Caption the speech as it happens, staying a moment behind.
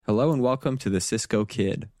Hello and welcome to the Cisco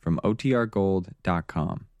Kid from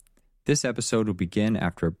OTRGold.com. This episode will begin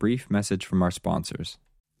after a brief message from our sponsors.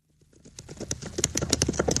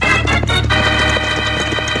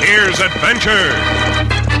 Here's adventure.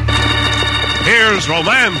 Here's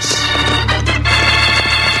romance.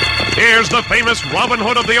 Here's the famous Robin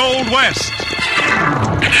Hood of the Old West.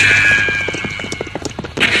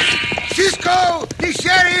 Cisco, the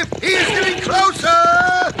sheriff, he is getting closer.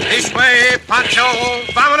 This way, Pancho,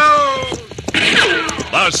 vámonos.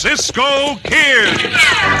 The Cisco Kid.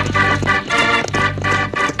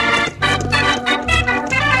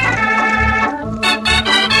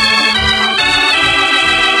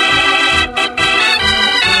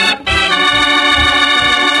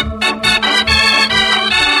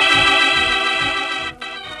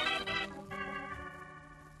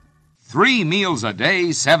 3 meals a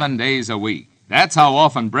day, 7 days a week. That's how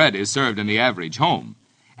often bread is served in the average home.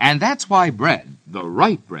 And that's why bread, the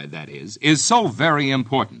right bread that is so very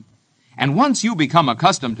important. And once you become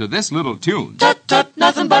accustomed to this little tune... Tut, tut,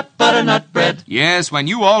 nothing but butternut bread. Yes, when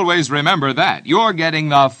you always remember that, you're getting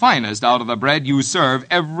the finest out of the bread you serve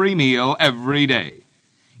every meal, every day.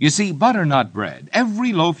 You see, butternut bread,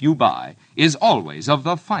 every loaf you buy, is always of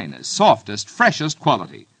the finest, softest, freshest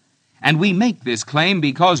quality. And we make this claim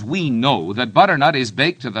because we know that butternut is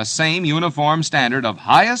baked to the same uniform standard of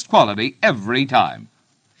highest quality every time.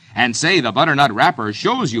 And say the butternut wrapper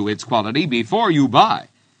shows you its quality before you buy.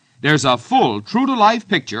 There's a full, true-to-life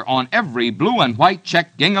picture on every blue and white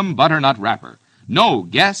check gingham butternut wrapper. No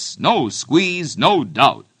guess, no squeeze, no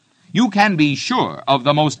doubt. You can be sure of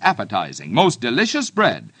the most appetizing, most delicious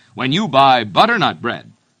bread when you buy butternut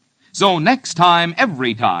bread. So next time,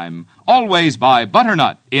 every time, always buy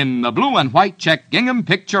butternut in the blue and white check gingham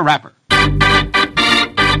picture wrapper.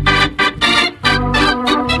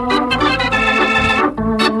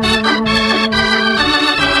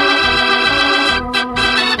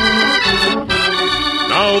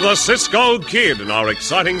 Now the Cisco Kid in our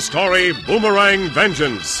exciting story, Boomerang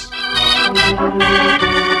Vengeance.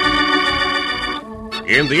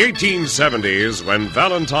 In the 1870s, when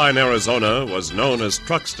Valentine, Arizona was known as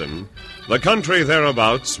Truxton, the country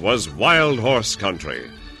thereabouts was wild horse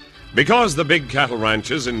country. Because the big cattle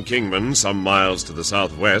ranches in Kingman, some miles to the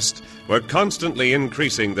southwest, were constantly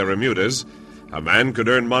increasing their remudas, a man could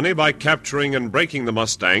earn money by capturing and breaking the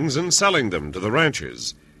mustangs and selling them to the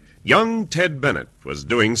ranchers. Young Ted Bennett was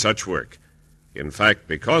doing such work. In fact,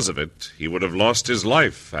 because of it, he would have lost his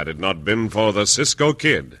life had it not been for the Cisco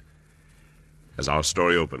Kid. As our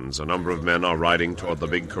story opens, a number of men are riding toward the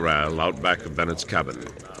big corral out back of Bennett's cabin.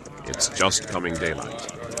 It's just coming daylight.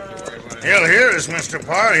 He'll hear us, Mr.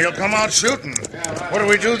 Parr. He'll come out shooting. What do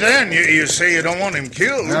we do then? You say you don't want him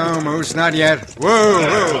killed. No, Moose, not yet.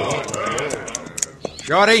 Whoa.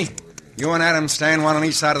 Shorty, you and Adam stand one on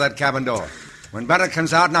each side of that cabin door. When Bennett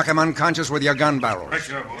comes out, knock him unconscious with your gun barrel.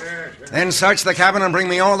 Then search the cabin and bring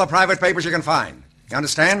me all the private papers you can find. You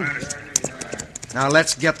understand? Now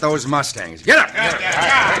let's get those Mustangs. Get up!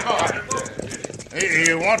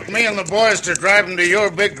 You want me and the boys to drive them to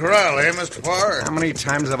your big corral, eh, Mr. Parr? How many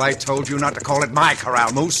times have I told you not to call it my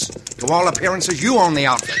corral, Moose? To all appearances, you own the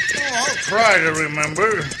outfit. Oh, I'll try to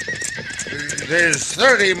remember. There's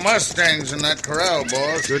 30 Mustangs in that corral,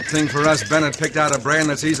 boss. Good thing for us, Bennett picked out a brand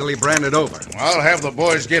that's easily branded over. I'll have the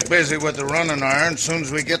boys get busy with the running iron as soon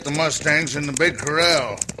as we get the Mustangs in the big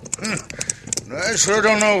corral. I sure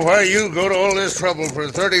don't know why you go to all this trouble for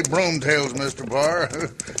 30 broomtails, Mr. Parr.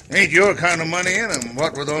 Ain't your kind of money in them,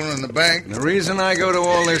 what with owning the bank. The reason I go to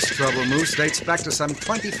all this trouble, Moose, dates back to some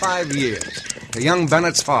 25 years. To young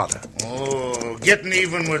Bennett's father. Oh, getting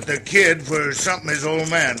even with the kid for something his old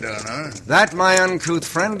man done, huh? That, my uncouth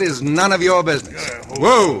friend, is none of your business.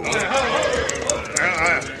 Whoa!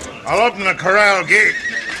 I'll open the corral gate.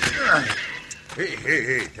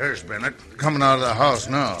 Hey, there's Bennett, coming out of the house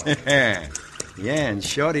now. Yeah, and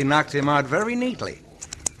Shorty knocked him out very neatly.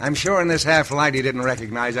 I'm sure in this half-light he didn't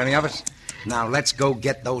recognize any of us. Now let's go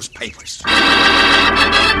get those papers.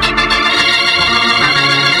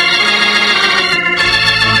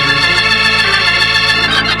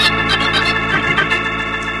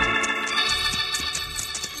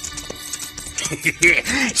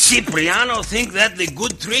 Cipriano think that the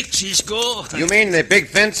good trick, Cisco. You mean the big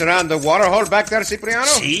fence around the water hole back there, Cipriano?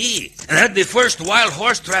 See, that the first wild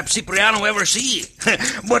horse trap Cipriano ever see.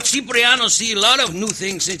 But Cipriano see a lot of new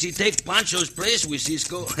things since he take Pancho's place with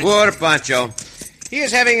Cisco. Poor Pancho. He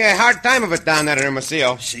is having a hard time of it down there in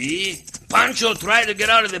Hermosillo. See, Pancho tried to get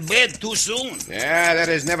out of the bed too soon. Yeah, that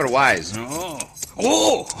is never wise. No.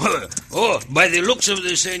 By the looks of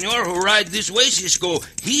the senor who ride this way, Cisco,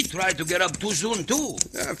 he tried to get up too soon, too.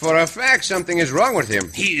 For a fact, something is wrong with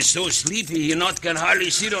him. He is so sleepy he not can hardly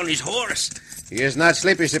sit on his horse. He is not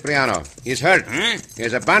sleepy, Cipriano. He's hurt. Huh? He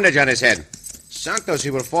has a bandage on his head. Santos, he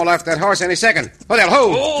will fall off that horse any second. Ho there,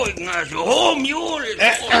 ho! Oh, Ignacio, oh, mule!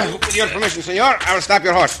 With your permission, senor, I will stop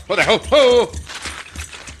your horse. Ho there, ho, ho!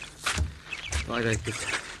 Thought I could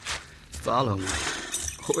follow my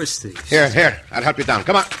horse thieves. Here, I'll help you down.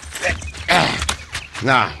 Come on.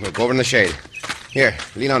 Now, we'll go over in the shade. Here,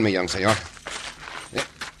 lean on me, young senor.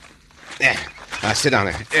 Sit down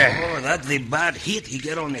there. Oh, that's the bad hit he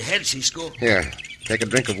get on the head, Cisco. Here, take a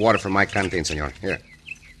drink of water from my canteen, senor. Here.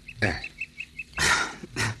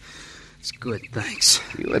 It's good, thanks.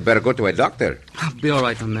 You had better go to a doctor. I'll be all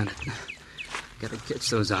right in a minute. Gotta catch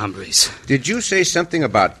those hombres. Did you say something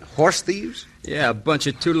about horse thieves? Yeah, a bunch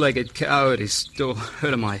of two-legged coyotes stole a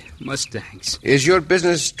herd of my Mustangs. Is your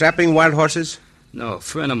business trapping wild horses? No, a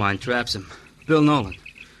friend of mine traps them. Bill Nolan.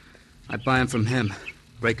 I buy them from him.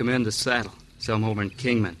 Break them in the saddle. Sell them over in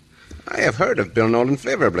Kingman. I have heard of Bill Nolan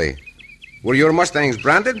favorably. Were your Mustangs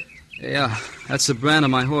branded? Yeah, that's the brand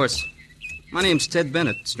of my horse. My name's Ted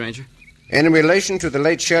Bennett, stranger. Any relation to the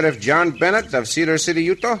late Sheriff John Bennett of Cedar City,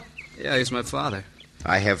 Utah? Yeah, he's my father.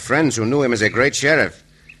 I have friends who knew him as a great sheriff.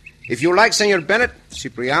 If you like, Senor Bennett,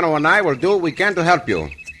 Cipriano and I will do what we can to help you.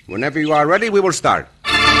 Whenever you are ready, we will start.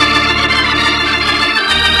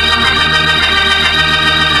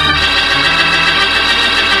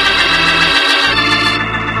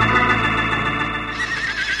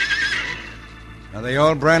 Are they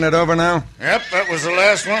all branded over now? Yep, that was the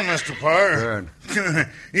last one, Mr. Parr. Good.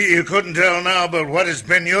 You couldn't tell now, but what has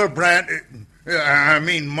been your brand... I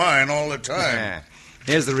mean mine all the time. Yeah.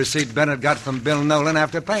 Here's the receipt Bennett got from Bill Nolan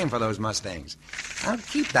after paying for those Mustangs. I'll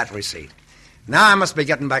keep that receipt. Now I must be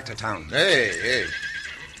getting back to town. Hey.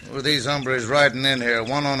 Who are these hombres riding in here?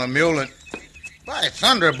 One on a mule and... By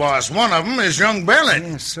thunder, boss, one of them is young Bennett.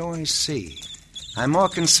 Yeah, so I see. I'm more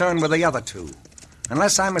concerned with the other two.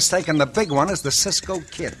 Unless I'm mistaken, the big one is the Cisco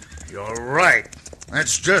Kid. You're right.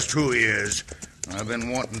 That's just who he is. I've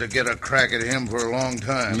been wanting to get a crack at him for a long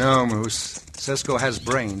time. No, Moose. Cisco has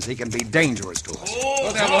brains. He can be dangerous to us.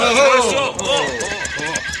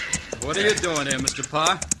 What are you doing here, Mr.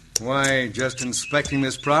 Parr? Why, just inspecting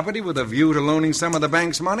this property with a view to loaning some of the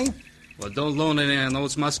bank's money? Well, don't loan any of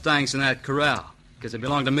those Mustangs in that corral, because they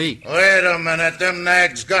belong to me. Wait a minute. Them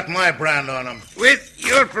nags got my brand on them. With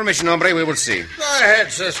your permission, hombre, we will see. Go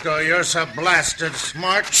ahead, Cisco. You're so blasted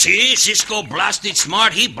smart. See, Cisco blasted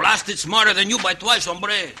smart. He blasted smarter than you by twice,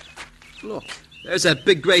 hombre. Look, there's that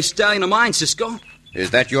big gray stallion of mine, Cisco.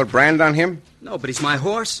 Is that your brand on him? No, but he's my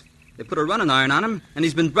horse. They put a running iron on him, and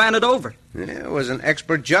he's been branded over. Yeah, it was an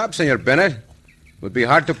expert job, Senor Bennett. Would be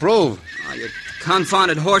hard to prove. Oh, you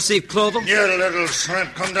confounded horse thief, Clovel. You little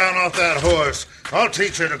shrimp, come down off that horse. I'll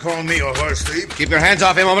teach you to call me a horse thief. Keep your hands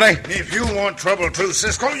off him, hombre. If you want trouble too,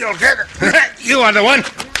 Cisco, you'll get it. You are the one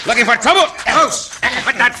looking for trouble. House.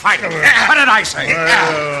 Quit that fight. What did I say?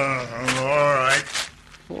 All right.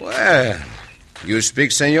 Well, you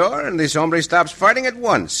speak, senor, and this hombre stops fighting at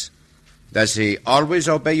once. Does he always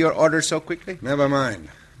obey your orders so quickly? Never mind.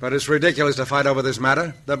 But it's ridiculous to fight over this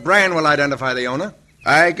matter. The brand will identify the owner.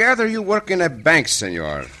 I gather you work in a bank,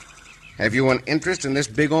 senor. Have you an interest in this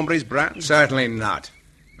big hombre's brand? Certainly not.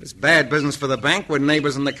 It's bad business for the bank when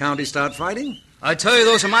neighbors in the county start fighting. I tell you,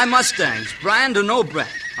 those are my Mustangs, brand or no brand.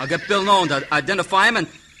 I'll get Bill Nolan to identify him, and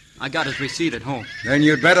I got his receipt at home. Then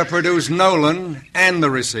you'd better produce Nolan and the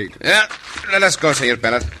receipt. Yeah, let us go, Senor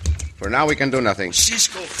Bennett. For now, we can do nothing.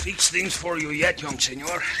 Cisco fix things for you yet, young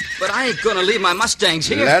senor. But I ain't gonna leave my Mustangs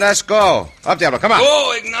here. Let us go. Up, Diablo, come on.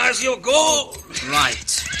 Go, Ignacio, go.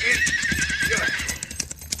 Right.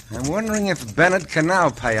 I'm wondering if Bennett can now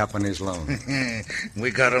pay up on his loan. We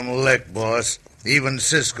got him licked, boss. Even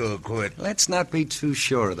Cisco quit. Let's not be too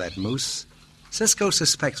sure of that, Moose. Cisco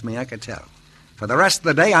suspects me, I can tell. For the rest of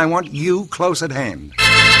the day, I want you close at hand.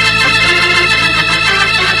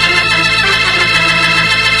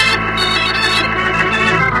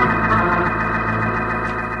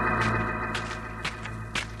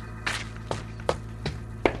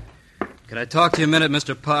 Can I talk to you a minute,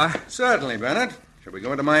 Mr. Parr? Certainly, Bennett. Shall we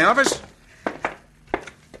go into my office?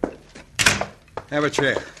 Have a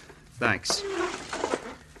chair. Thanks.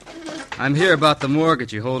 I'm here about the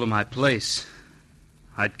mortgage you hold on my place.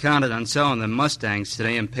 I'd counted on selling the Mustangs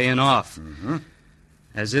today and paying off. Mm-hmm.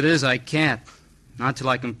 As it is, I can't. Not till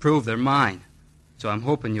I can prove they're mine. So I'm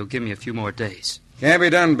hoping you'll give me a few more days. Can't be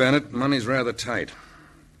done, Bennett. Money's rather tight.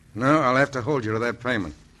 No, I'll have to hold you to that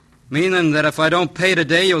payment. Meaning that if I don't pay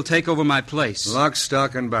today, you'll take over my place. Lock,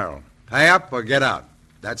 stock, and barrel. Pay up or get out.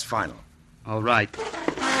 That's final. All right.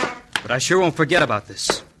 But I sure won't forget about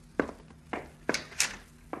this.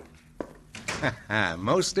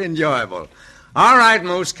 Most enjoyable. All right,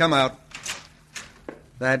 Moose, come out.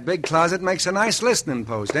 That big closet makes a nice listening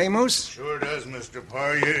post, eh, Moose? Sure does, Mr.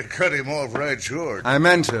 Parr. You cut him off right short. I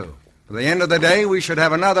meant to. For the end of the day, we should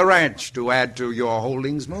have another ranch to add to your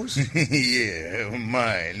holdings, Moose. Yeah,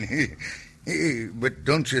 mine. But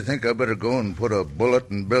don't you think I better go and put a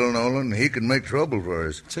bullet in Bill Nolan? He can make trouble for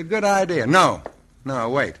us. It's a good idea. No,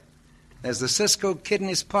 wait. There's the Cisco Kid and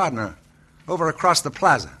his partner over across the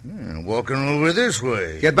plaza. Yeah, walking over this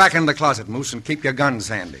way. Get back in the closet, Moose, and keep your guns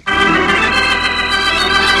handy.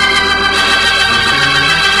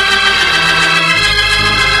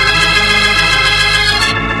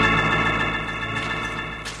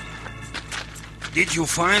 Did you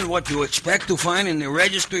find what you expect to find in the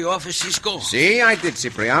registry office, Cisco? See, I did,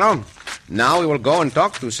 Cipriano. Now we will go and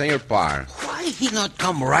talk to Senor Parr. Why he not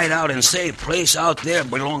come right out and say place out there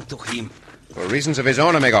belong to him? For reasons of his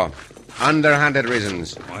own, amigo. Underhanded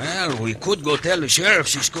reasons. Well, we could go tell the sheriff,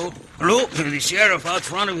 Cisco. Look, the sheriff out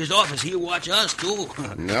front of his office. He'll watch us, too.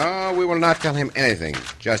 No, we will not tell him anything.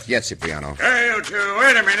 Just yet, Cipriano. Hey, you two,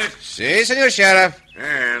 wait a minute. Si, Senor Sheriff.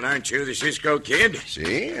 Well, aren't you the Cisco Kid?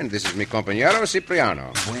 Si, and this is mi compañero,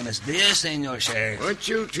 Cipriano. Buenos dias, Senor Sheriff. What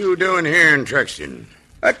you two doing here in Truxton?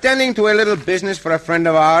 Attending to a little business for a friend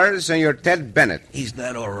of ours, Senor Ted Bennett. Is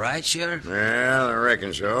that all right, Sheriff? Well, I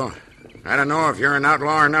reckon so. I don't know if you're an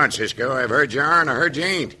outlaw or not, Cisco. I've heard you are and I heard you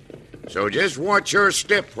ain't. So just watch your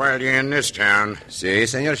step while you're in this town. Si,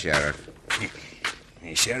 Senor Sheriff.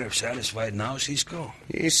 Is Sheriff satisfied now, Cisco?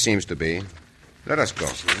 He seems to be. Let us go.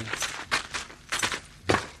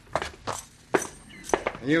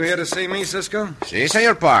 Are you here to see me, Cisco? Si,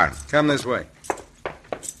 Senor Parr. Come this way.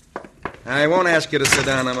 I won't ask you to sit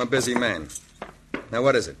down. I'm a busy man. Now,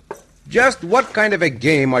 what is it? Just what kind of a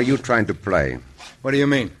game are you trying to play? What do you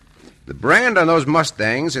mean? The brand on those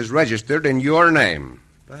Mustangs is registered in your name.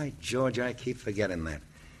 By George, I keep forgetting that.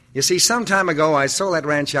 You see, some time ago, I sold that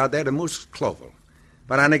ranch out there to Moose Clovel.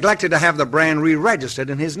 But I neglected to have the brand re-registered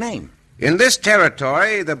in his name. In this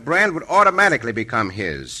territory, the brand would automatically become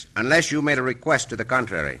his, unless you made a request to the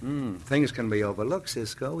contrary. Things can be overlooked,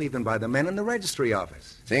 Cisco, even by the men in the registry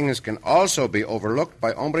office. Things can also be overlooked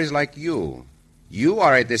by hombres like you. You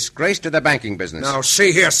are a disgrace to the banking business. Now,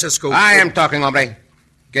 see here, Cisco. I am talking, hombre.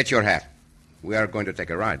 Get your hat. We are going to take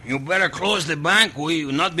a ride. You better close the bank. We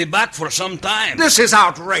will not be back for some time. This is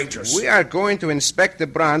outrageous. We are going to inspect the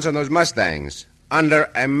bronze on those Mustangs under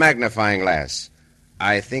a magnifying glass.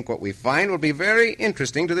 I think what we find will be very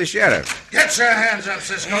interesting to the sheriff. Get your hands up,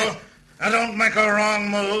 Cisco. Now, don't make a wrong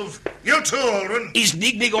move. You too, Aldrin. Is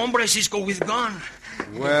big hombre, Cisco, with gun.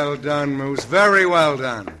 Well done, Moose. Very well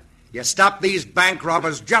done. You stopped these bank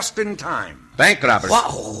robbers just in time. Bank robbers?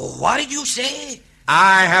 What did you say?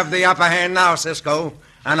 I have the upper hand now, Cisco,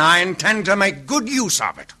 and I intend to make good use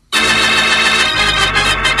of it.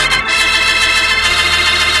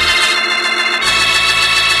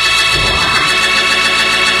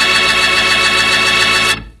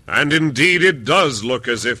 And indeed it does look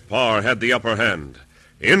as if Parr had the upper hand.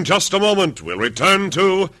 In just a moment, we'll return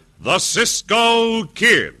to the Cisco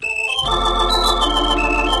Kid.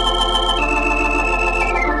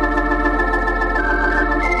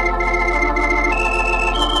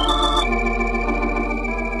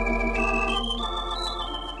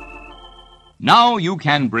 Now you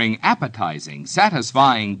can bring appetizing,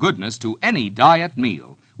 satisfying goodness to any diet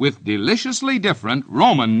meal with deliciously different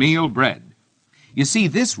Roman meal bread. You see,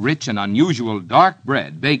 this rich and unusual dark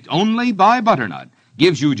bread, baked only by butternut,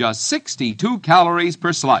 gives you just 62 calories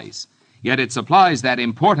per slice. Yet it supplies that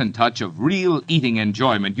important touch of real eating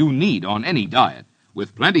enjoyment you need on any diet,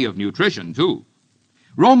 with plenty of nutrition, too.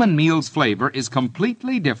 Roman meal's flavor is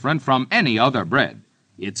completely different from any other bread.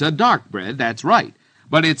 It's a dark bread, that's right.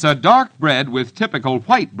 But it's a dark bread with typical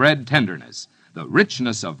white bread tenderness, the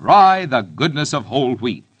richness of rye, the goodness of whole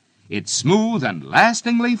wheat. It's smooth and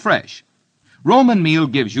lastingly fresh. Roman meal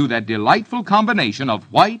gives you that delightful combination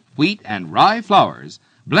of white, wheat, and rye flours,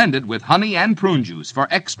 blended with honey and prune juice for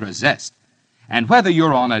extra zest. And whether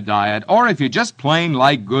you're on a diet or if you just plain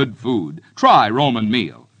like good food, try Roman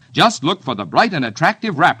meal. Just look for the bright and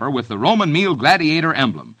attractive wrapper with the Roman meal gladiator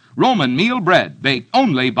emblem. Roman meal bread, baked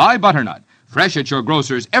only by butternut. Fresh at your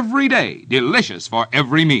grocer's every day, delicious for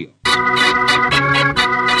every meal.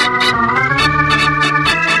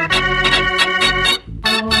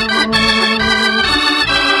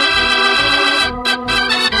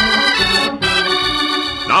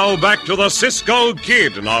 Now back to the Cisco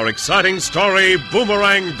Kid and our exciting story,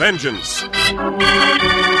 Boomerang Vengeance.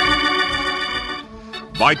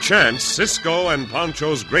 By chance, Cisco and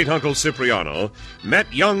Pancho's great-uncle Cipriano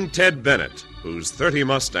met young Ted Bennett, whose 30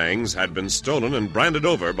 Mustangs had been stolen and branded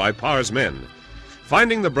over by Parr's men.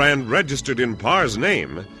 Finding the brand registered in Parr's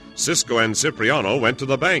name, Cisco and Cipriano went to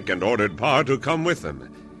the bank and ordered Parr to come with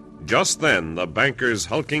them. Just then, the banker's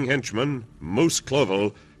hulking henchman, Moose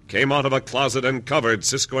Clovel, came out of a closet and covered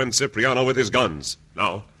Cisco and Cipriano with his guns.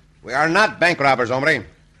 No. We are not bank robbers, hombre.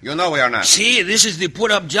 You know we are not. See, this is the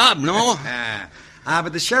put-up job, no?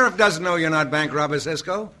 But the sheriff doesn't know you're not bank robbers,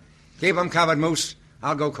 Cisco. Keep him covered, Moose.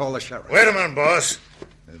 I'll go call the sheriff. Wait a minute, boss.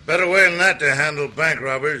 There's a better way than that to handle bank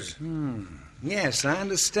robbers. Yes, I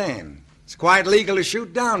understand. It's quite legal to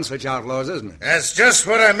shoot down such outlaws, isn't it? That's just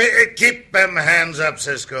what I mean. Keep them hands up,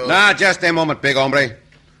 Cisco. Now, just a moment, big hombre.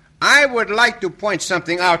 I would like to point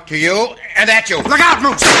something out to you and at you. Look out,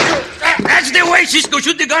 Moose! That's the way, Cisco.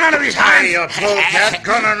 Shoot the gun out of his hand. Hey, you polecat,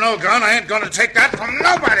 gun or no gun, I ain't going to take that from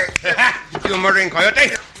nobody. You murdering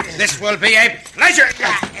coyote. This will be a pleasure.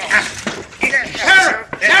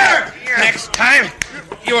 Sheriff! Next time,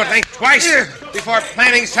 you will think twice before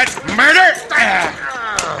planning such murder.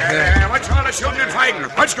 What's all the shooting and fighting?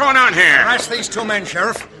 What's going on here? Arrest these two men,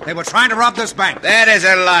 Sheriff. They were trying to rob this bank. That is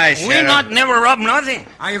a lie, We Sheriff. not never rob nothing.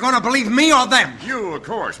 Are you going to believe me or them? You, of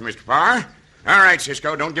course, Mr. Parr. All right,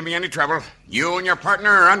 Cisco, don't give me any trouble. You and your partner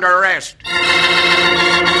are under arrest.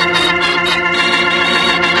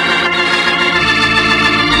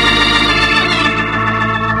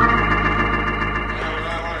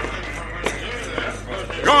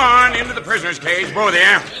 Go on into the prisoner's cage, both of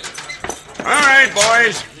you. All right,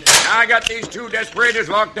 boys. I got these two desperados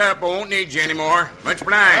locked up. I won't need you anymore. Much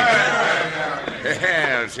obliged.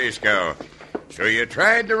 Well, Cisco, so you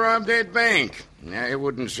tried to rob that bank. I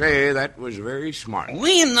wouldn't say that was very smart.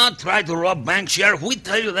 We not try to rob bank, Sheriff. We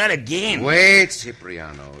tell you that again. Wait,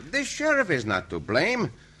 Cipriano. The sheriff is not to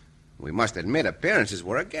blame. We must admit appearances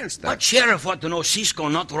were against us. But Sheriff ought to know Cisco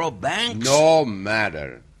not rob banks. No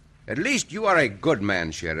matter. At least you are a good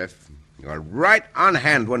man, Sheriff. You are right on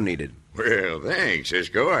hand when needed. Well, thanks,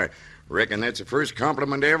 Cisco. I reckon that's the first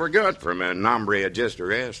compliment I ever got from a hombre I just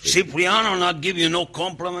arrested. Cipriano not give you no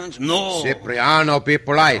compliments? No. Cipriano, be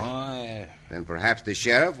polite. Oh, Then perhaps the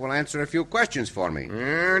sheriff will answer a few questions for me.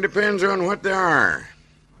 Depends on what they are.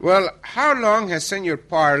 Well, how long has Senor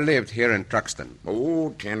Parr lived here in Truxton? Oh,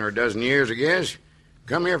 10 or a dozen years, I guess.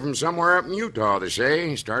 Come here from somewhere up in Utah, they say.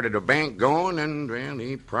 He started a bank going, and, well,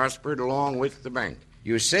 he prospered along with the bank.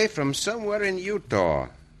 You say from somewhere in Utah.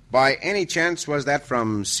 By any chance, was that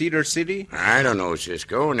from Cedar City? I don't know,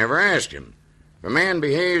 Cisco. Never asked him. If a man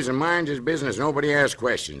behaves and minds his business, nobody asks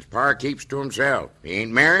questions. Parr keeps to himself. He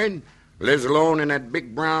ain't married. Lives alone in that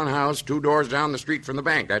big brown house 2 doors down the street from the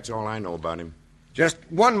bank. That's all I know about him. Just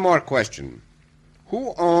one more question.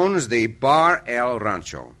 Who owns the Bar El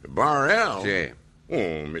Rancho? The Bar L? Sí.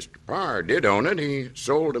 Oh, Mr. Parr did own it. He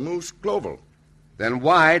sold to Moose Clovel. Then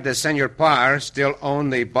why does Senor Parr still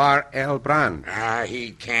own the Bar El Bran?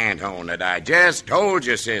 He can't own it. I just told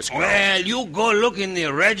you, Cisco. well, you go look in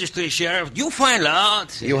the registry, Sheriff. You find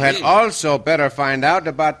out. You had also better find out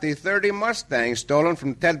about the 30 Mustangs stolen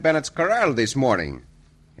from Ted Bennett's corral this morning,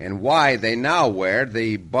 and why they now wear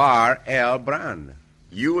the Bar El Bran.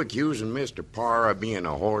 You accusing Mr. Parr of being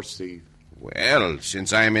a horse thief? Well,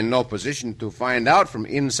 since I am in no position to find out from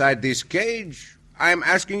inside this cage, I'm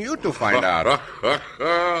asking you to find out.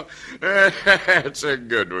 That's a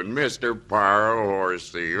good one, Mr. Parr, a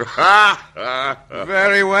horse thief.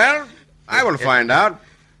 Very well. I will find out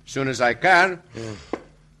as soon as I can.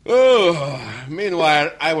 Oh,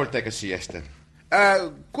 meanwhile, I will take a siesta.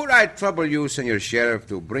 Could I trouble you, Senor Sheriff,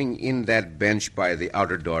 to bring in that bench by the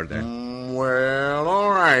outer door there? Well, all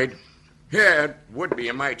right. Yeah, it would be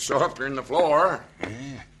a mite softer in the floor.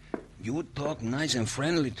 Yeah. You talk nice and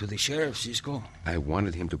friendly to the sheriff, Cisco. I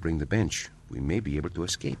wanted him to bring the bench. We may be able to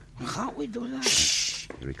escape. How we do that? Shh.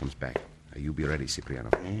 Here he comes back. You be ready, Cipriano.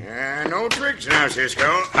 No tricks now,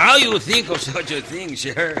 Cisco. How you think of such a thing,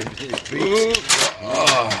 Sheriff?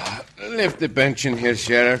 Lift the bench in here,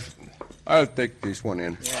 Sheriff. I'll take this one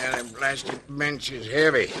in. Yeah, that blasted bench is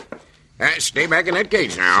heavy. Stay back in that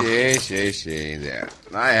cage now. See. There.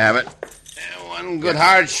 I have it. One good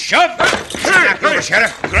hard shove.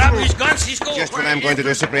 Sheriff. Grab his gun, Cisco. Just what I'm going to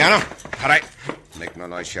do, Cipriano. All right. Make no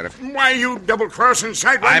noise, Sheriff. Why you double-crossing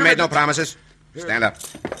sidewinder? I made no promises. Stand up.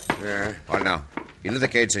 Yeah. All right, now. Into the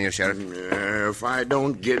cage, Senor Sheriff. If I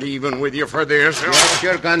don't get even with you for this... Get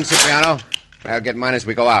your gun, Cipriano. I'll get mine as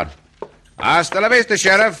we go out. Hasta la vista,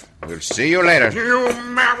 Sheriff. We'll see you later. You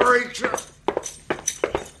mavericks!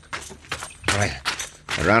 All right.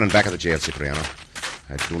 Around and back of the jail, Cipriano.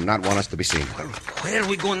 I do not want us to be seen. Where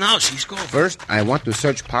we go now, Cisco? First, I want to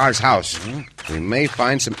search Parr's house. We may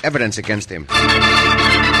find some evidence against him. I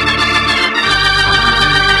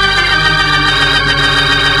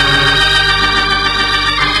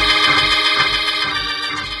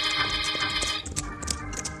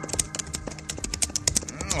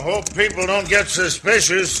hope people don't get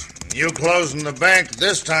suspicious. You closing the bank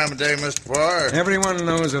this time of day, Mr. Parr. Everyone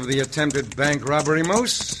knows of the attempted bank robbery,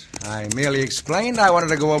 Moose. I merely explained I wanted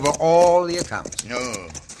to go over all the accounts. No.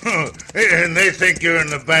 And they think you're in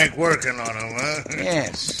the bank working on them, huh?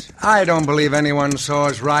 Yes. I don't believe anyone saw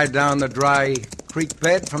us ride down the dry creek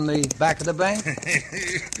bed from the back of the bank.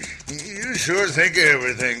 You sure think of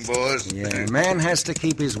everything, boss. Yeah, a man has to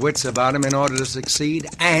keep his wits about him in order to succeed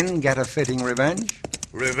and get a fitting revenge.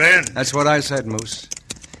 Revenge? That's what I said, Moose.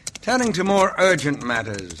 Turning to more urgent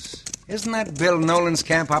matters. Isn't that Bill Nolan's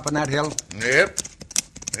camp up on that hill? Yep.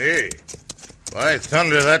 Hey, by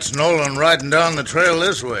thunder, that's Nolan riding down the trail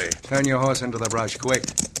this way. Turn your horse into the brush, quick.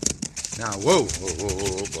 Now, whoa.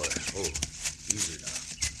 Oh, boy. Oh, easy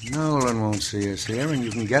now. Nolan won't see us here, and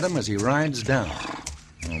you can get him as he rides down.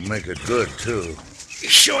 I'll make it good, too.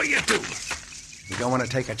 Sure you do. You don't want to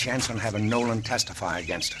take a chance on having Nolan testify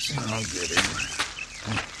against us. I'll get him.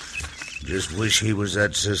 Just wish he was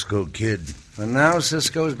that Cisco kid. For now,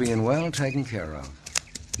 Cisco's being well taken care of.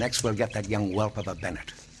 Next, we'll get that young whelp of a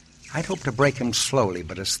Bennett. I'd hope to break him slowly,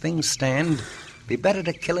 but as things stand, be better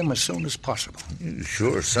to kill him as soon as possible. You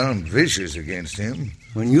sure sound vicious against him.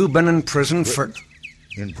 When you've been in prison for...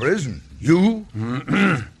 In prison? You?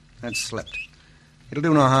 That slipped. It'll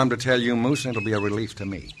do no harm to tell you, Moose, and it'll be a relief to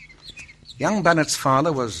me. Young Bennett's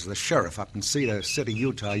father was the sheriff up in Cedar City,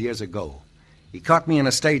 Utah, years ago. He caught me in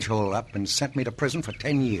a stage hold-up and sent me to prison for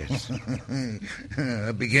 10 years.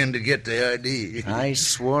 I begin to get the idea. I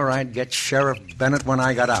swore I'd get Sheriff Bennett when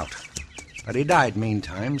I got out. But he died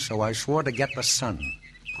meantime, so I swore to get the son.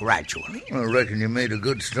 Gradually. I reckon you made a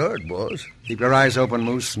good start, boss. Keep your eyes open,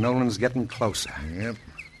 Moose. Nolan's getting closer. Yep.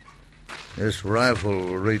 This rifle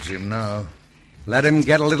will reach him now. Let him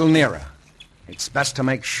get a little nearer. It's best to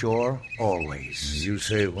make sure, always. You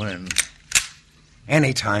say when.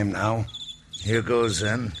 Any time now. Here goes,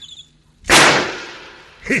 then.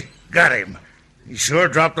 Got him. He sure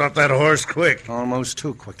dropped off that horse quick. Almost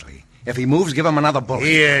too quickly. If he moves, give him another bullet.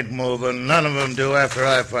 He ain't moving. None of them do after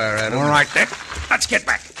I fire at him. All right, then. Let's get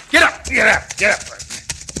back. Get up. Get up. Get up.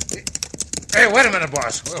 Hey, wait a minute,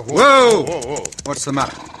 boss. Whoa. What's the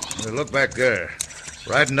matter? Hey, look back there.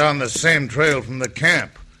 Riding down the same trail from the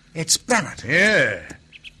camp. It's Bennett. Yeah.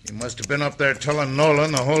 He must have been up there telling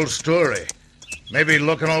Nolan the whole story. Maybe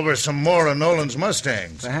looking over some more of Nolan's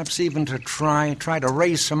Mustangs. Perhaps even to try to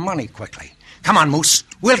raise some money quickly. Come on, Moose.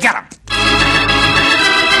 We'll get him.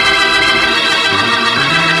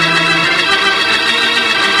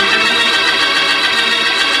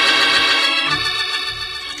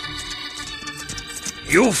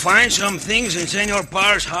 You find some things in Senor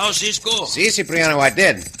Parr's house, Cisco? Si, Cipriano, I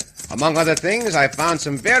did. Among other things, I found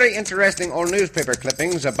some very interesting old newspaper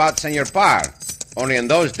clippings about Senor Parr. Only in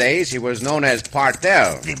those days, he was known as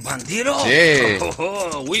Partel. The bandito? Si.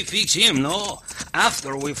 Oh, we fix him, no?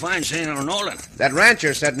 After we find Senor Nolan. That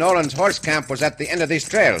rancher said Nolan's horse camp was at the end of this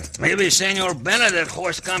trail. Maybe Senor Bennett at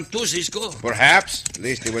horse camp too, Cisco. Perhaps. At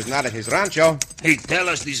least he was not at his rancho. He tell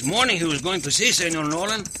us this morning he was going to see Senor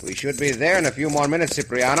Nolan. We should be there in a few more minutes,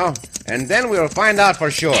 Cipriano. And then we'll find out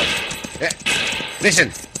for sure.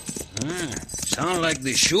 Listen. Sound like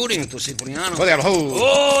the shooting to Cipriano.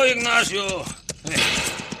 Oh, Ignacio. Hey,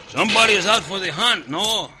 somebody is out for the hunt,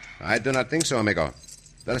 no? I do not think so, amigo.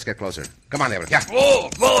 Let us get closer. Come on, Abel. Yeah. Go,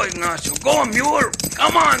 Ignacio. Go, mule.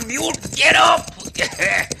 Come on, mule. Get up.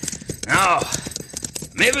 Now,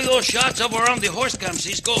 maybe those shots up around the horse camp,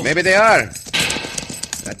 Cisco. Maybe they are.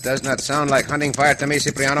 That does not sound like hunting fire to me,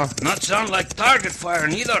 Cipriano. Not sound like target fire,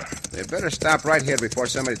 neither. They better stop right here before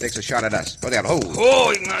somebody takes a shot at us.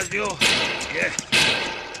 Oh, Ignacio. Yeah.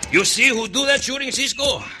 You see who do that shooting,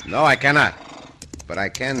 Cisco? No, I cannot. But I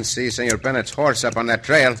can see Senor Bennett's horse up on that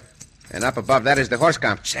trail. And up above that is the horse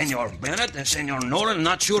camp. Senor Bennett and Senor Nolan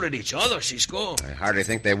not shoot at each other, Cisco. I hardly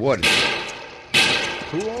think they would.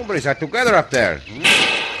 Two hombres are together up there.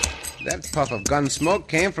 That puff of gun smoke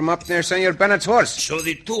came from up near Senor Bennett's horse. So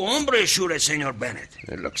the two hombres shoot at Senor Bennett.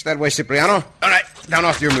 It looks that way, Cipriano. All right, down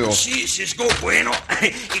off your mule. Si, Cisco, bueno.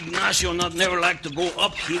 Ignacio not never like to go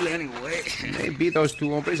uphill anyway. Maybe those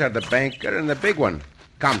two hombres are the banker and the big one.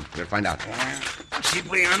 Come, we'll find out.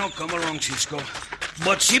 Cipriano, come along, Cisco.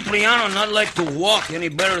 But Cipriano not like to walk any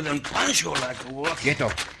better than Pancho like to walk.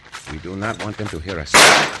 Quieto. We do not want them to hear us.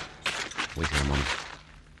 Wait here a moment.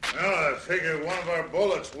 Well, I figure one of our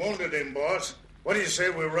bullets wounded him, boss. What do you say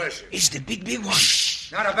we rush it? It's the big one.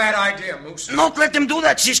 Not a bad idea, Moose. Not let them do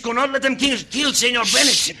that, Cisco. Not let them kill Senor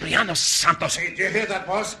Bennett. Cipriano Santos. Did you hear that,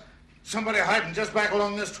 boss? Somebody hiding just back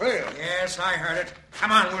along this trail. Yes, I heard it.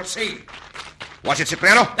 Come on, we'll see. Watch it,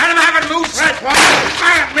 Cipriano. Let him have it, Moose. Right, boss.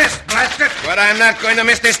 I missed, blast it. But I'm not going to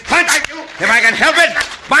miss this punch. If I can help it.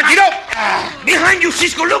 Bandito! Behind you,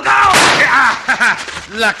 Cisco. Look out!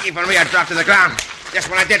 Lucky for me, I dropped to the ground. Just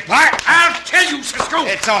when I did part. I'll kill you, Cisco.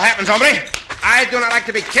 It so happens, hombre. I do not like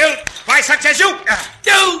to be killed by such as you.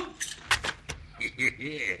 Do!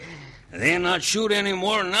 They're not shoot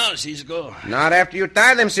anymore now, Cisco. Not after you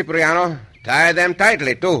tie them, Cipriano. Tie them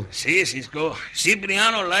tightly, too. See, Cisco.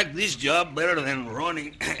 Cipriano liked this job better than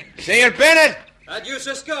running. Senor Bennett! That you,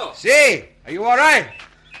 Cisco? See, are you all right?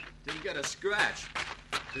 Didn't get a scratch.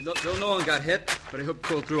 No one got hit, but he hooked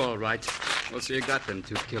pulled through all right. We'll see you got them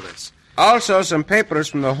two killers. Also, some papers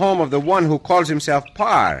from the home of the one who calls himself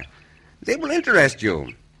Parr. They will interest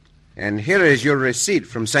you. And here is your receipt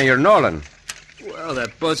from Senor Nolan. Well,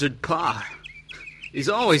 that buzzard Parr. He's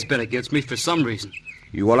always been against me for some reason.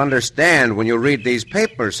 You will understand when you read these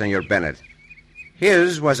papers, Senor Bennett.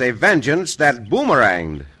 His was a vengeance that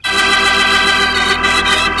boomeranged.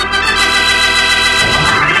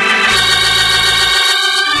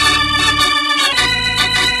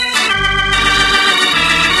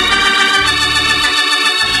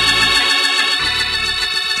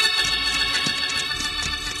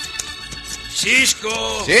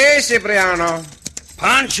 Cisco. Si, Cipriano.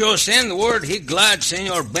 Pancho send word he glad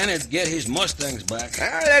Senor Bennett get his Mustangs back.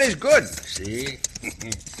 Ah, that is good. See?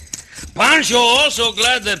 Pancho also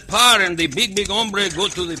glad that Parr and the big hombre go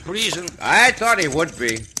to the prison. I thought he would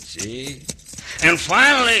be. See? And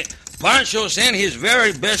finally, Pancho sent his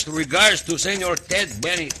very best regards to Senor Ted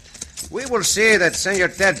Bennett. We will see that Senor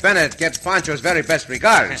Ted Bennett gets Pancho's very best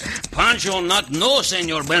regards. Pancho not know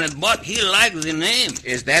Senor Bennett, but he liked the name.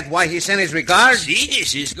 Is that why he sent his regards? Si,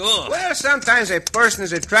 Cisco. Well, sometimes a person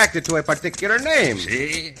is attracted to a particular name.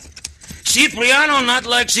 Si. Cipriano not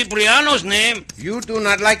like Cipriano's name. You do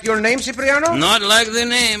not like your name, Cipriano? Not like the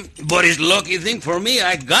name. But it's lucky thing for me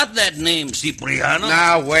I got that name, Cipriano.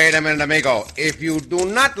 Now, wait a minute, amigo. If you do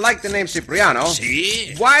not like the name Cipriano,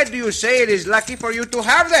 Si. why do you say it is lucky for you to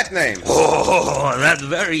have that name? Oh, that's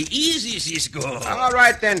very easy, Cisco. All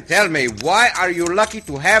right, then tell me, why are you lucky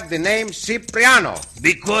to have the name Cipriano?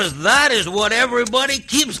 Because that is what everybody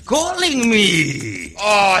keeps calling me.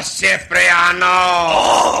 Oh, Cipriano!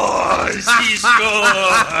 Oh, Cisco!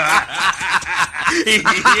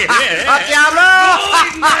 ¡Oh, diablo!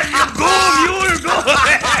 Go, mule, go!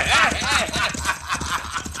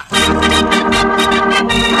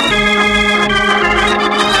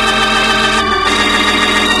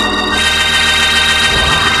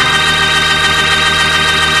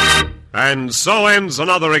 And so ends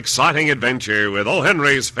another exciting adventure with O.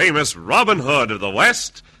 Henry's famous Robin Hood of the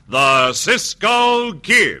West, the Cisco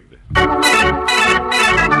Kid.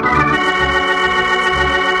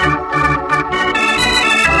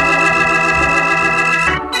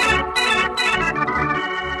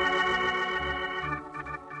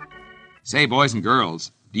 Say, boys and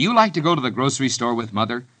girls, do you like to go to the grocery store with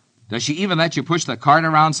Mother? Does she even let you push the cart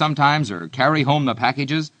around sometimes or carry home the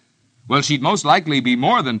packages? Well, she'd most likely be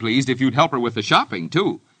more than pleased if you'd help her with the shopping,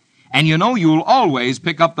 too. And you know you'll always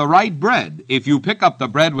pick up the right bread if you pick up the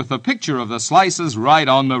bread with the picture of the slices right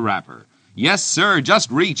on the wrapper. Yes, sir, just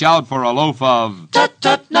reach out for a loaf of...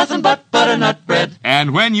 Tut-tut, nothing but butternut bread.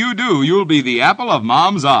 And when you do, you'll be the apple of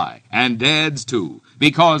Mom's eye, and Dad's, too.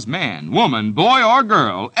 Because man, woman, boy, or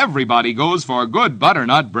girl, everybody goes for good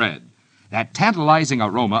butternut bread. That tantalizing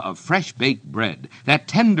aroma of fresh-baked bread, that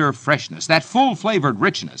tender freshness, that full-flavored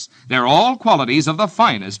richness, they're all qualities of the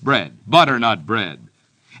finest bread, butternut bread.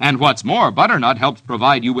 And what's more, butternut helps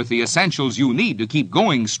provide you with the essentials you need to keep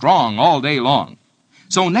going strong all day long.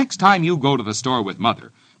 So next time you go to the store with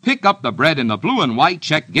Mother, pick up the bread in the blue and white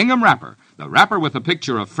check gingham wrapper, the wrapper with a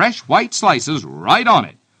picture of fresh white slices right on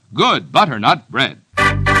it. Good butternut bread.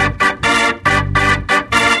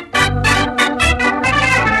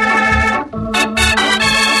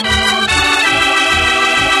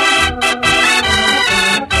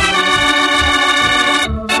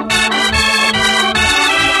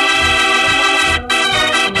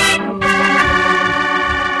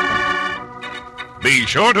 Be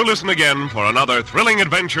sure to listen again for another thrilling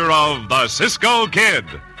adventure of the Cisco Kid.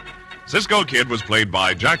 Cisco Kid was played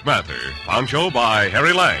by Jack Mather, Pancho by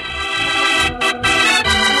Harry Lang.